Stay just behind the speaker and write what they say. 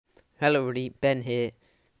Hello everybody, Ben here,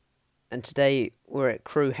 and today we're at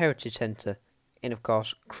Crewe Heritage Centre in, of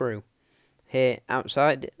course, Crewe. Here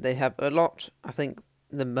outside they have a lot, I think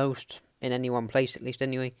the most in any one place at least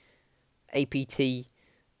anyway, APT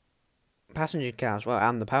passenger cars, well,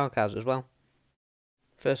 and the power cars as well.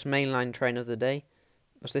 First mainline train of the day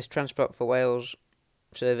was this Transport for Wales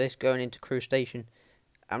service going into Crewe Station.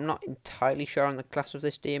 I'm not entirely sure on the class of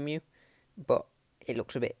this DMU, but it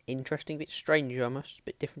looks a bit interesting, a bit strange almost, a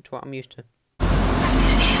bit different to what I'm used to.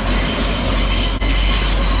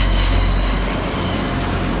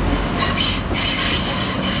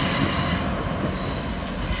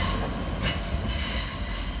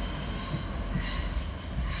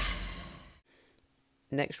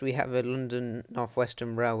 Next we have a London North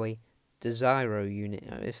Western Railway Desiro unit.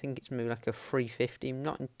 I think it's maybe like a 350, I'm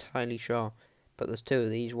not entirely sure, but there's two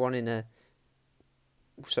of these, one in a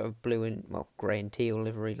sort of blue and, well, grey and teal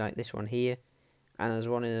livery like this one here, and there's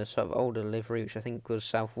one in a sort of older livery which I think was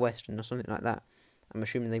South Western or something like that. I'm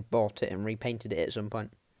assuming they bought it and repainted it at some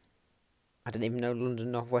point. I didn't even know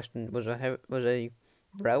London North Western was a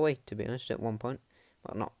railway, to be honest, at one point.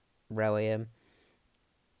 Well, not railway,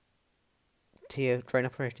 train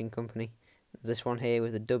operating company. There's this one here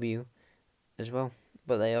with a W as well,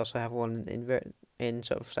 but they also have one in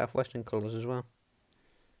sort of South Western colours as well.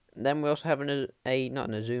 Then we also have not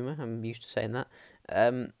an Azuma, I'm used to saying that.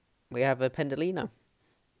 We have a Pendolino.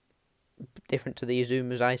 Different to the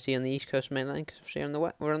Azumas I see on the East Coast mainline, because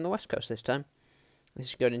we're on the West Coast this time. This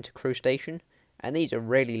is going into Crewe Station, and these are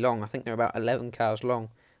really long. I think they're about 11 cars long,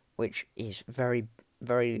 which is very,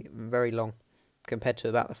 very, very long compared to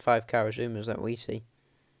about the 5-car Azumas that we see.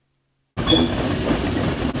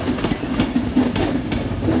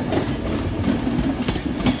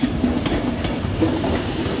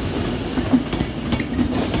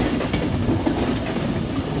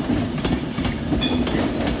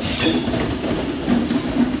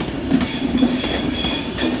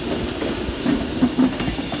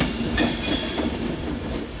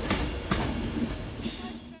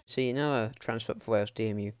 See another Transport for Wales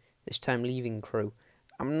DMU, this time leaving Crewe.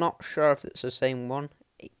 I'm not sure if it's the same one,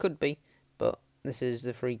 it could be, but this is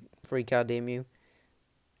the free car DMU,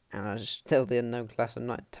 and it's still the unknown class, I'm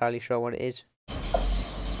not entirely sure what it is.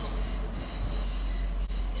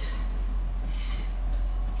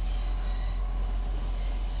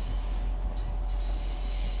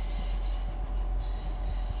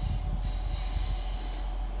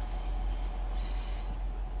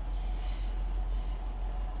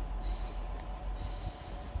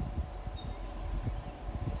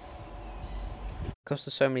 Because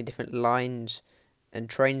there's so many different lines and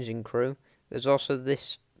trains in Crewe, there's also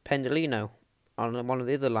this Pendolino on one of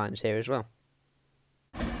the other lines here as well.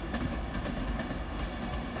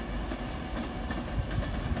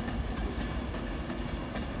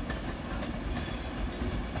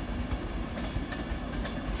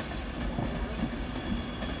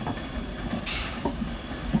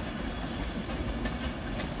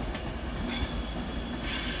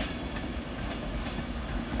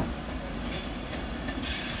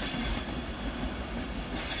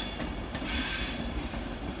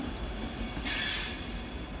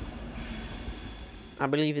 I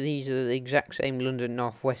believe these are the exact same London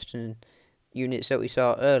North Western units that we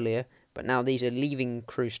saw earlier, but now these are leaving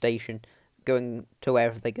Crewe Station, going to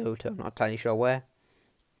wherever they go to. I'm not entirely sure where,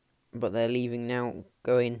 but they're leaving now,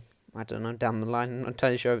 going, I don't know, down the line. I'm not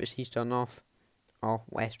entirely sure if it's east or north, or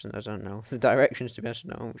west, and I don't know the directions, to be honest. I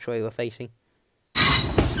don't know which way we're facing.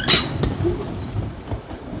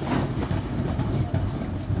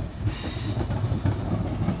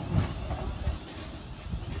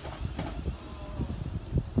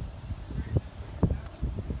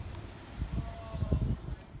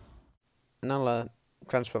 Another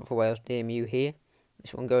Transport for Wales DMU here.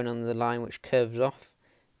 This one going on the line which curves off.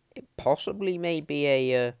 It possibly may be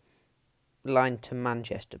a line to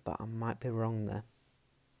Manchester, but I might be wrong there.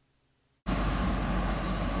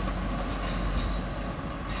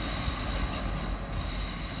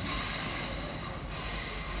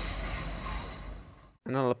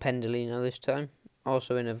 Another Pendolino this time,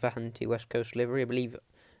 also in a Avanti West Coast livery. I believe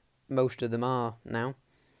most of them are now.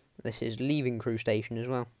 This is leaving Crewe Station as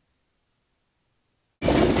well.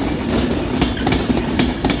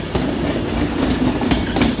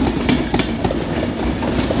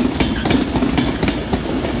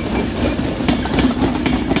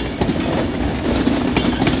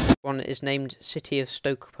 One is named City of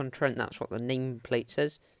Stoke-upon-Trent, that's what the nameplate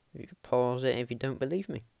says. You pause it if you don't believe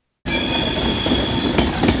me.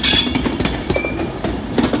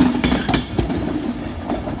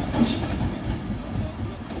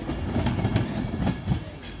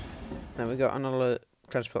 Then we got another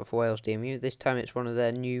Transport for Wales DMU. This time it's one of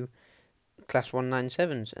their new Class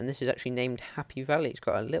 197s, and this is actually named Happy Valley. It's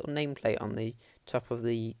got a little nameplate on the top of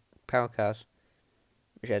the power cars,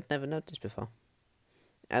 which I'd never noticed before.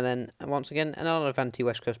 And then, once again, another Avanti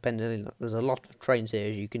West Coast pendulum. There's a lot of trains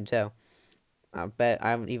here, as you can tell. I bet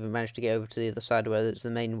I haven't even managed to get over to the other side where it's the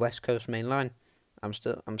main West Coast main line. I'm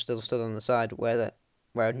still stood on the side where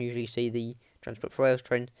I'd usually see the Transport for Wales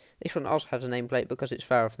train. This one also has a nameplate because it's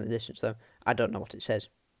far off in the distance, though. I don't know what it says.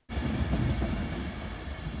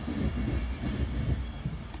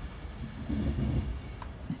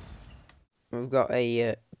 We've got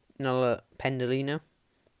another Pendolino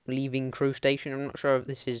leaving Crewe station. I'm not sure if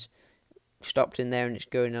this is stopped in there and it's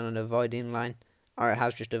going on an avoiding line, or it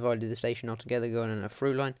has just avoided the station altogether, going on a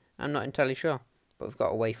through line. I'm not entirely sure, but we've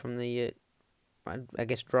got away from the, I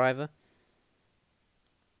guess, driver.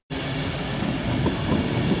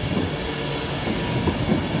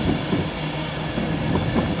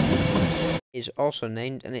 Is also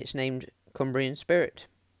named, and it's named Cumbrian Spirit.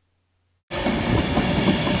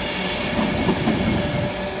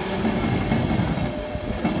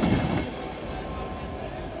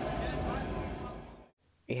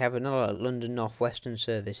 We have another London North Western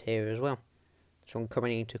service here as well. This one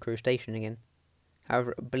coming into Crewe Station again.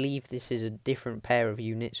 However, I believe this is a different pair of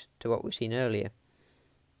units to what we've seen earlier,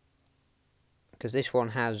 because this one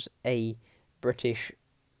has a British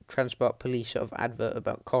Transport Police sort of advert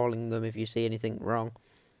about calling them if you see anything wrong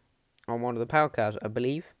on one of the power cars, I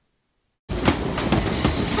believe.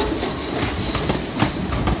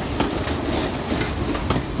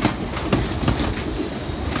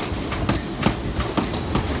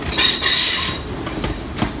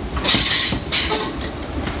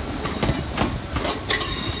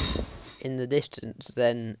 In the distance,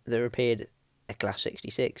 then, there appeared a Class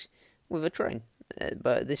 66 with a train,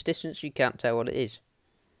 but at this distance you can't tell what it is.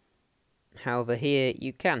 However, here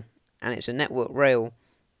you can, and it's a Network Rail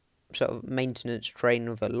sort of maintenance train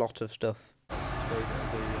with a lot of stuff.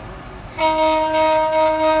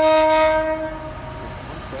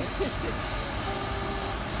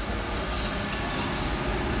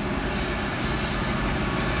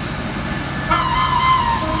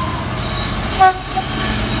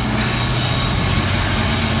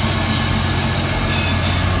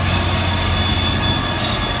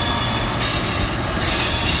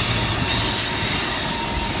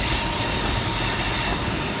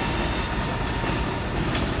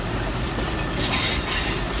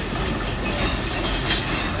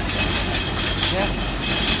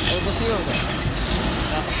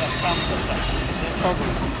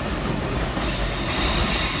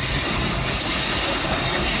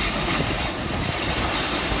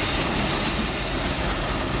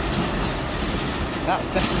 That's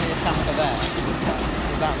definitely a camper there.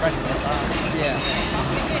 Is that red bit? Yeah.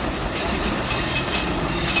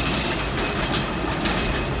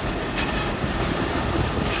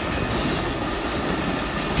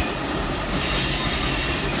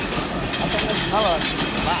 I think there's another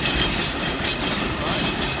back.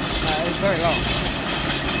 No, it's very long.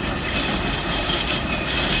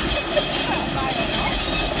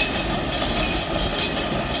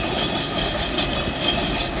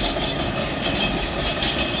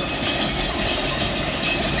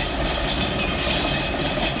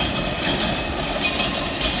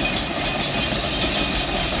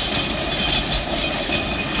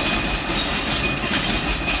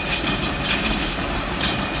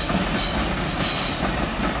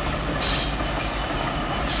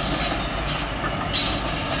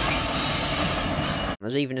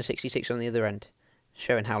 There's even a 66 on the other end,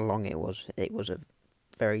 showing how long it was. It was a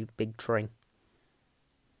very big train.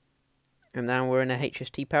 And now we're in a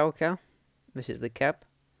HST power car. This is the cab.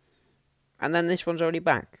 And then this one's already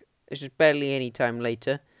back. This is barely any time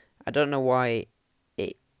later. I don't know why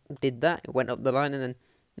it did that. It went up the line and then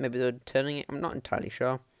maybe they were turning it. I'm not entirely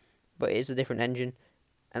sure. But it is a different engine.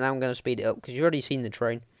 And I'm going to speed it up because you've already seen the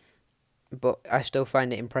train. But I still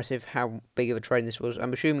find it impressive how big of a train this was.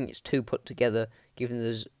 I'm assuming it's two put together, given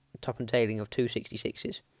there's top and tailing of two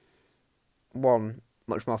 66s. One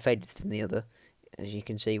much more faded than the other. As you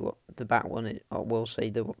can see, what the back one is, or we'll see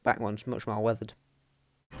the back one's much more weathered.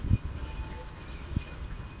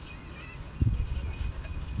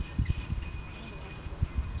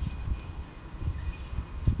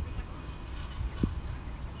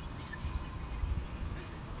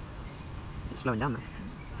 It's slowing down now.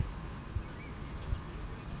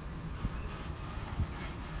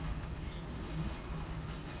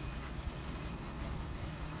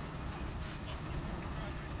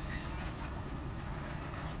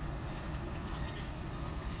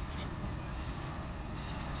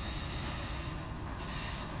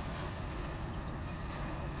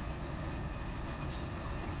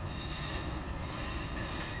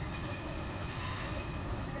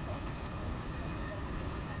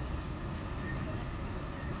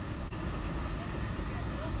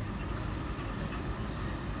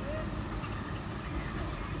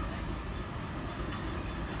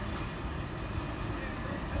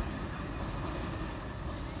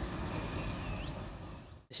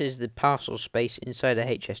 This is the parcel space inside a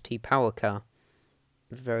HST power car,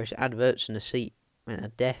 with various adverts and a seat and a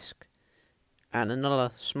desk, and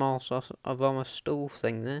another small sort of almost stool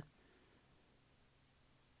thing there.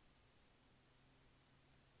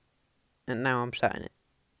 And now I'm sat in it.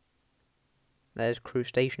 There's Crewe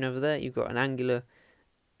Station over there. You've got an angular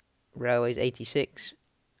Railways 86,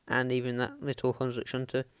 and even that little Hunslet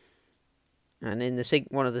shunter. And in the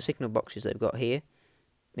one of the signal boxes they've got here,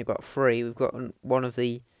 they've got three. We've got one of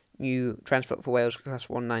the new Transport for Wales Class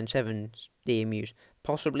 197 DMUs.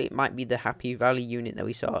 Possibly it might be the Happy Valley unit that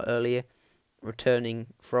we saw earlier, returning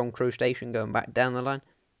from Crewe Station, going back down the line,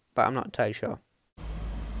 but I'm not entirely sure.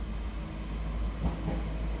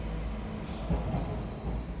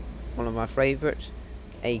 One of my favourites,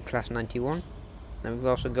 a Class 91, and we've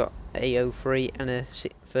also got a 03 and a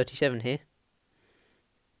 37 here.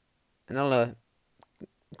 Another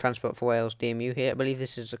Transport for Wales DMU here. I believe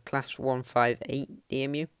this is a Class 158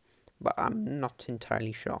 DMU, but I'm not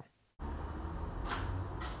entirely sure.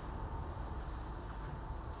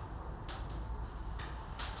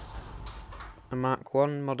 A Mark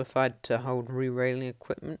 1 modified to hold re-railing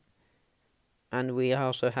equipment, and we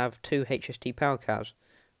also have two HST power cars.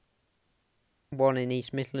 One in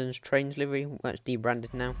East Midlands Trains livery, that's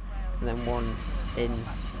debranded now, and then one in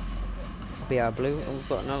BR Blue, and we've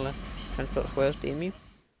got another Transport for Wales DMU.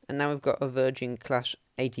 And now we've got a Virgin Class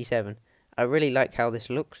 87. I really like how this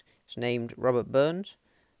looks. It's named Robert Burns.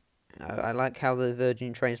 I like how the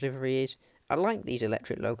Virgin Trains livery is. I like these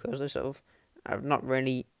electric locos. I've not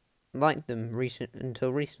really liked them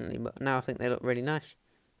until recently, but now I think they look really nice.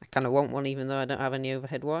 I kind of want one, even though I don't have any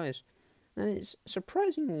overhead wires. And it's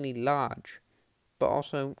surprisingly large, but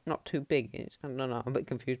also not too big. I don't know, I'm a bit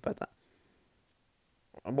confused by that.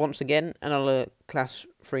 Once again, another Class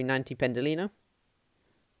 390 Pendolino,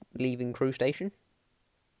 leaving Crewe Station.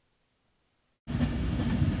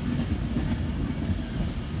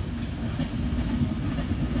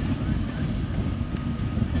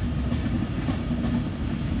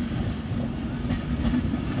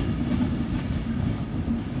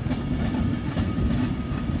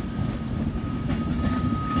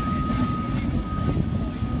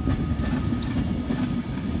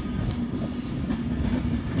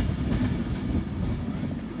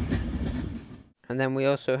 And then we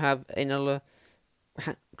also have another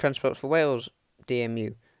Transport for Wales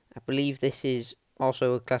DMU. I believe this is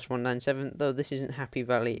also a Class 197, though this isn't Happy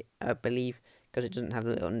Valley, I believe, because it doesn't have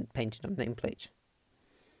the little painted on nameplates.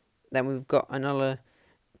 Then we've got another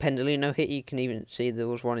Pendolino here. You can even see there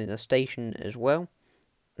was one in the station as well.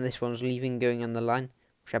 And this one's leaving, going on the line,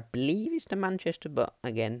 which I believe is to Manchester, but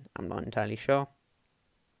again, I'm not entirely sure.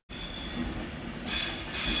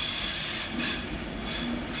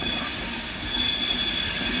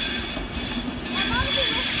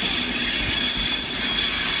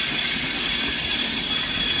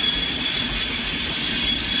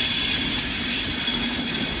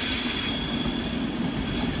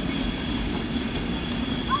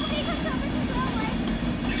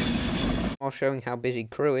 While showing how busy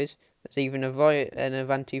Crewe is, there's even an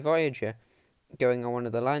Avanti Voyager going on one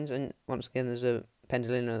of the lines, and once again there's a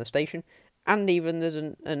Pendolino at the station, and even there's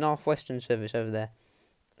a North Western service over there.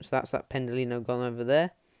 So that's that Pendolino gone over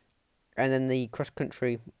there. And then the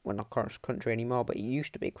cross-country, well, not cross-country anymore, but it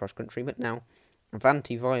used to be cross-country, but now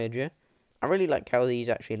Avanti Voyager. I really like how these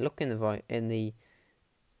actually look in the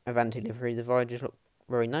Avanti livery. The Voyagers look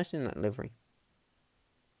very nice in that livery.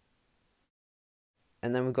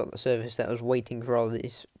 And then we've got the service that was waiting for all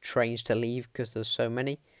these trains to leave because there's so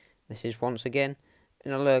many. This is once again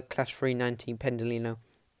another Class 390 Pendolino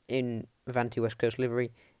in Avanti West Coast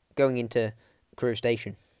livery going into Crewe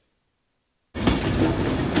Station.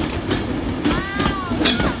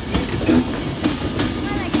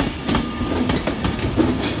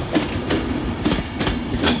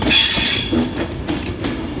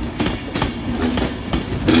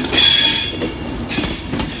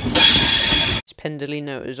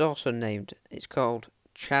 Pendolino is also named. It's called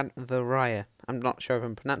Chad Varaya. I'm not sure if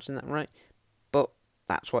I'm pronouncing that right, but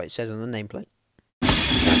that's what it says on the nameplate.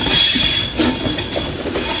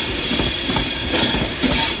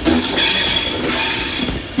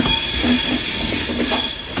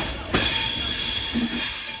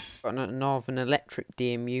 Got a Northern Electric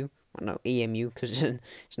DMU, well, no, EMU, because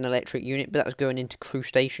it's an electric unit, but that's going into Crewe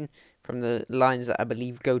Station from the lines that I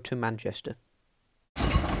believe go to Manchester.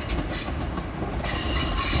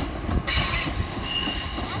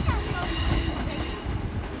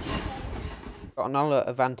 Got another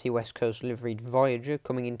Avanti West Coast liveried Voyager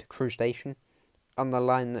coming into Crewe Station on the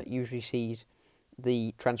line that usually sees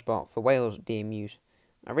the Transport for Wales DMUs.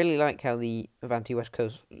 I really like how the Avanti West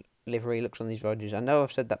Coast livery looks on these Voyagers. I know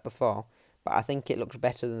I've said that before, but I think it looks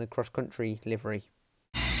better than the cross-country livery.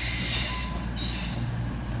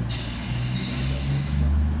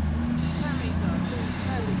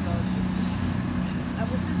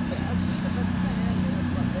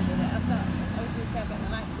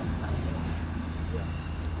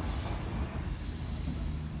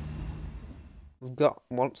 We've got,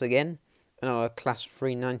 once again, another Class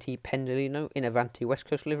 390 Pendolino in Avanti West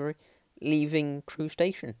Coast livery, leaving Crewe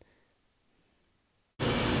Station.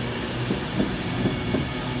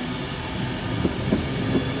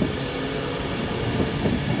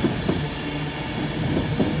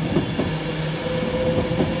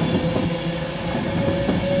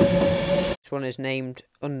 This one is named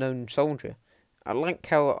Unknown Soldier. I like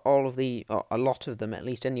how all of the, or a lot of them at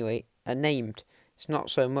least anyway, are named. It's not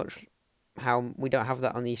so much how we don't have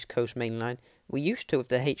that on the East Coast main line. We used to with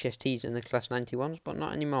the HSTs and the Class 91s, but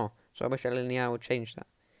not anymore, so I wish LNER would change that.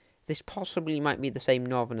 This possibly might be the same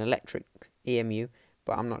Northern Electric EMU,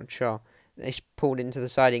 but I'm not sure. It's pulled into the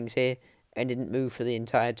sidings here and didn't move for the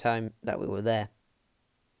entire time that we were there.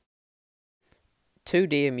 Two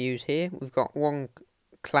DMUs here. We've got one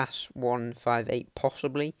Class 158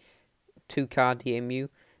 possibly, 2-car DMU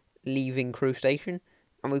leaving Crewe Station,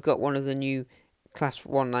 and we've got one of the new Class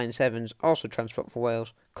 197s, also Transport for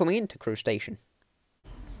Wales, coming into Crewe Station.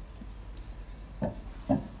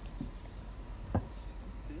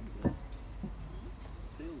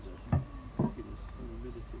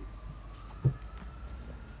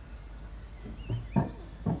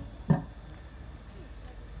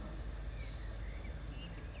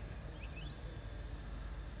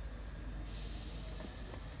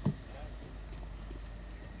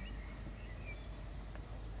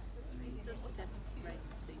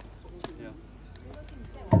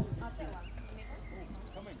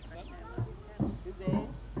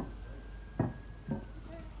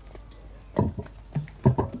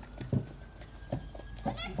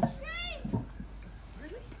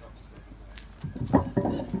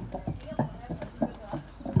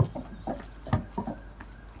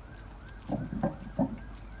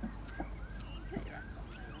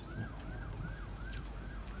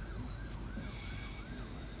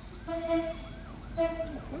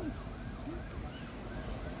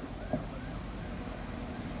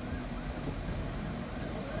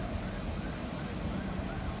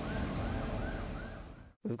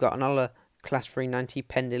 We've got another Class 390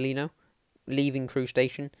 Pendolino leaving Crewe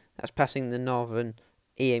Station. That's passing the Northern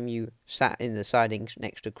EMU sat in the sidings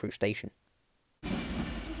next to Crewe Station.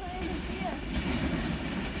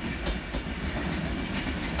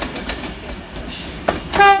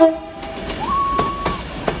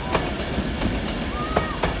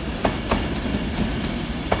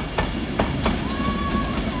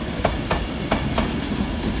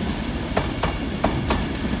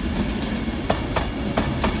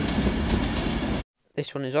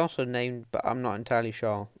 This one is also named, but I'm not entirely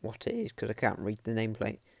sure what it is because I can't read the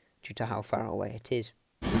nameplate due to how far away it is.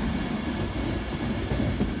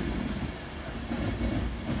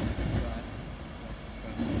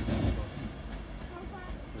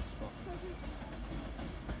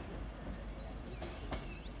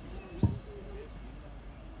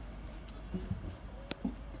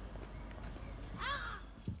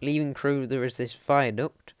 Leaving Crewe, there is this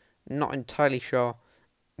viaduct. Not entirely sure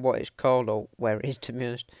what it's called or where it is, to be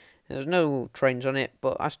honest. There's no trains on it,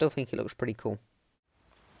 but I still think it looks pretty cool.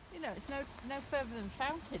 You know, it's no further than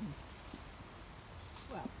Fountain.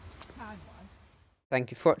 Well, time-wise. Thank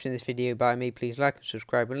you for watching this video by me. Please like and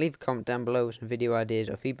subscribe and leave a comment down below with some video ideas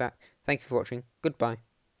or feedback. Thank you for watching. Goodbye.